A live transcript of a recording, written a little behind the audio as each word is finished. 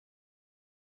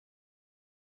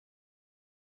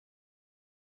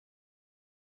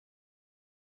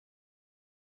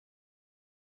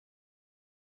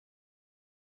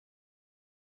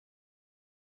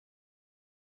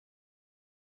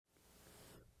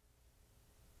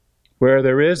where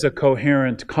there is a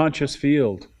coherent conscious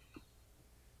field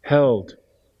held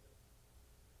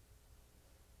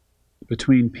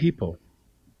between people.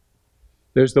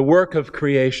 There's the work of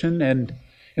creation and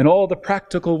in all the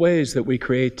practical ways that we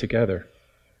create together.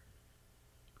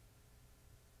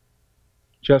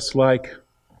 Just like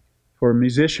for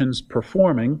musicians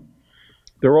performing,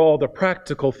 there are all the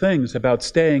practical things about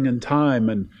staying in time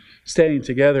and staying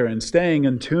together and staying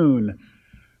in tune.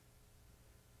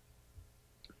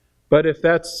 But if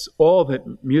that's all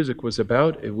that music was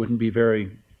about, it wouldn't be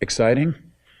very exciting.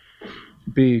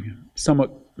 It'd be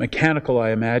somewhat mechanical,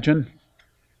 I imagine.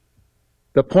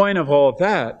 The point of all of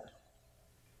that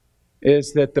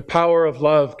is that the power of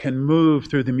love can move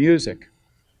through the music,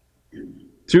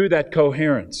 through that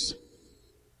coherence.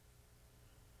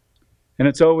 And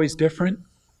it's always different.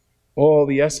 All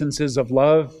the essences of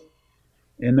love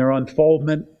in their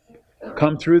unfoldment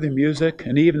come through the music,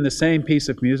 and even the same piece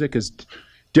of music is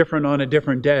different on a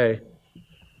different day.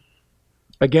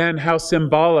 Again, how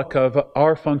symbolic of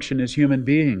our function as human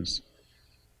beings.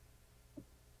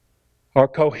 Our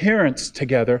coherence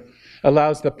together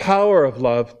allows the power of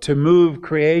love to move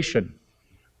creation.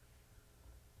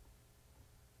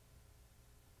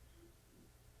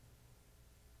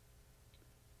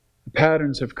 The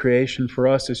patterns of creation for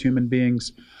us as human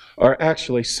beings are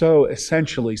actually so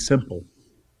essentially simple.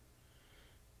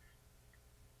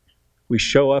 We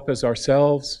show up as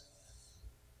ourselves.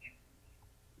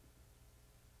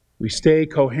 We stay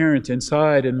coherent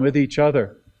inside and with each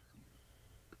other,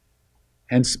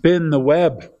 and spin the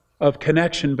web of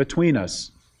connection between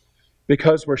us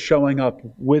because we're showing up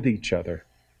with each other,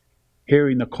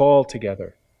 hearing the call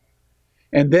together.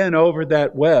 And then over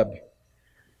that web,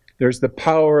 there's the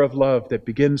power of love that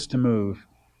begins to move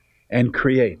and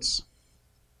creates.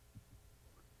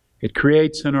 It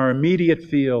creates in our immediate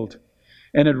field,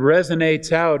 and it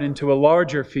resonates out into a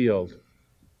larger field,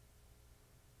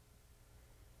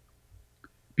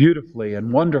 beautifully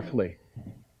and wonderfully.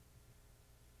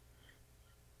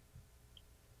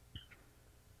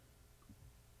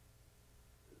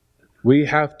 We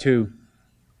have to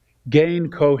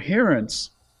gain coherence,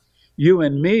 you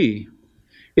and me,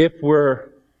 if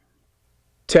we're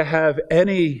to have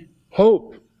any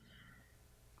hope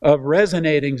of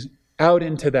resonating out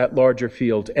into that larger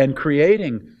field and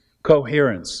creating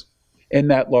coherence in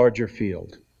that larger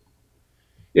field.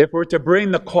 If we're to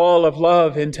bring the call of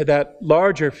love into that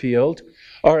larger field,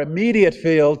 our immediate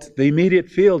field, the immediate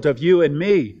field of you and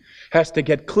me, has to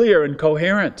get clear and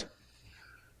coherent.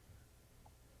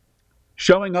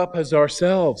 Showing up as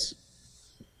ourselves,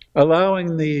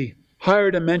 allowing the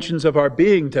higher dimensions of our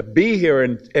being to be here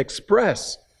and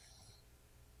express,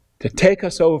 to take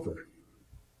us over.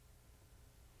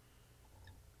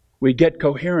 We get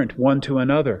coherent one to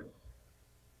another.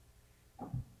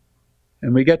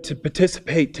 And we get to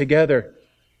participate together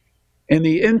in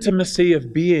the intimacy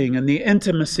of being and the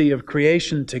intimacy of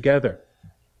creation together.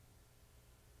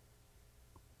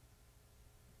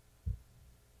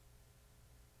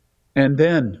 And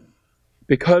then,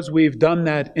 because we've done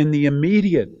that in the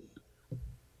immediate,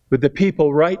 with the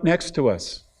people right next to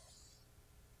us,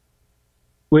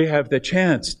 we have the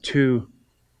chance to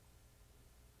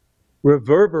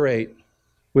reverberate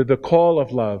with the call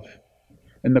of love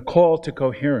and the call to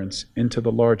coherence into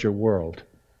the larger world.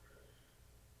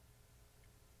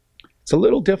 It's a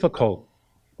little difficult,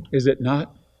 is it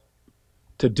not,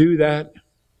 to do that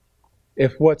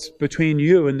if what's between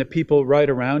you and the people right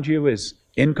around you is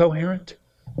incoherent?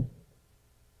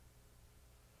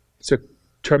 It's a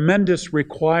tremendous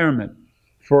requirement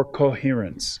for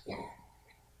coherence,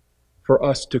 for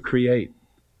us to create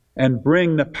and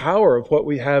bring the power of what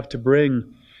we have to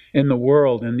bring in the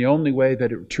world in the only way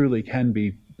that it truly can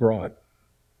be brought.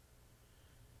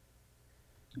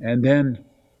 And then,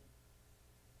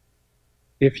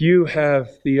 if you have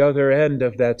the other end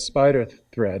of that spider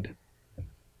thread,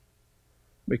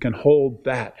 we can hold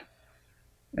that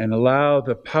and allow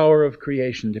the power of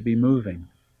creation to be moving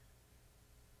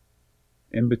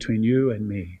in between you and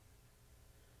me,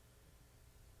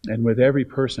 and with every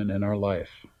person in our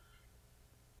life.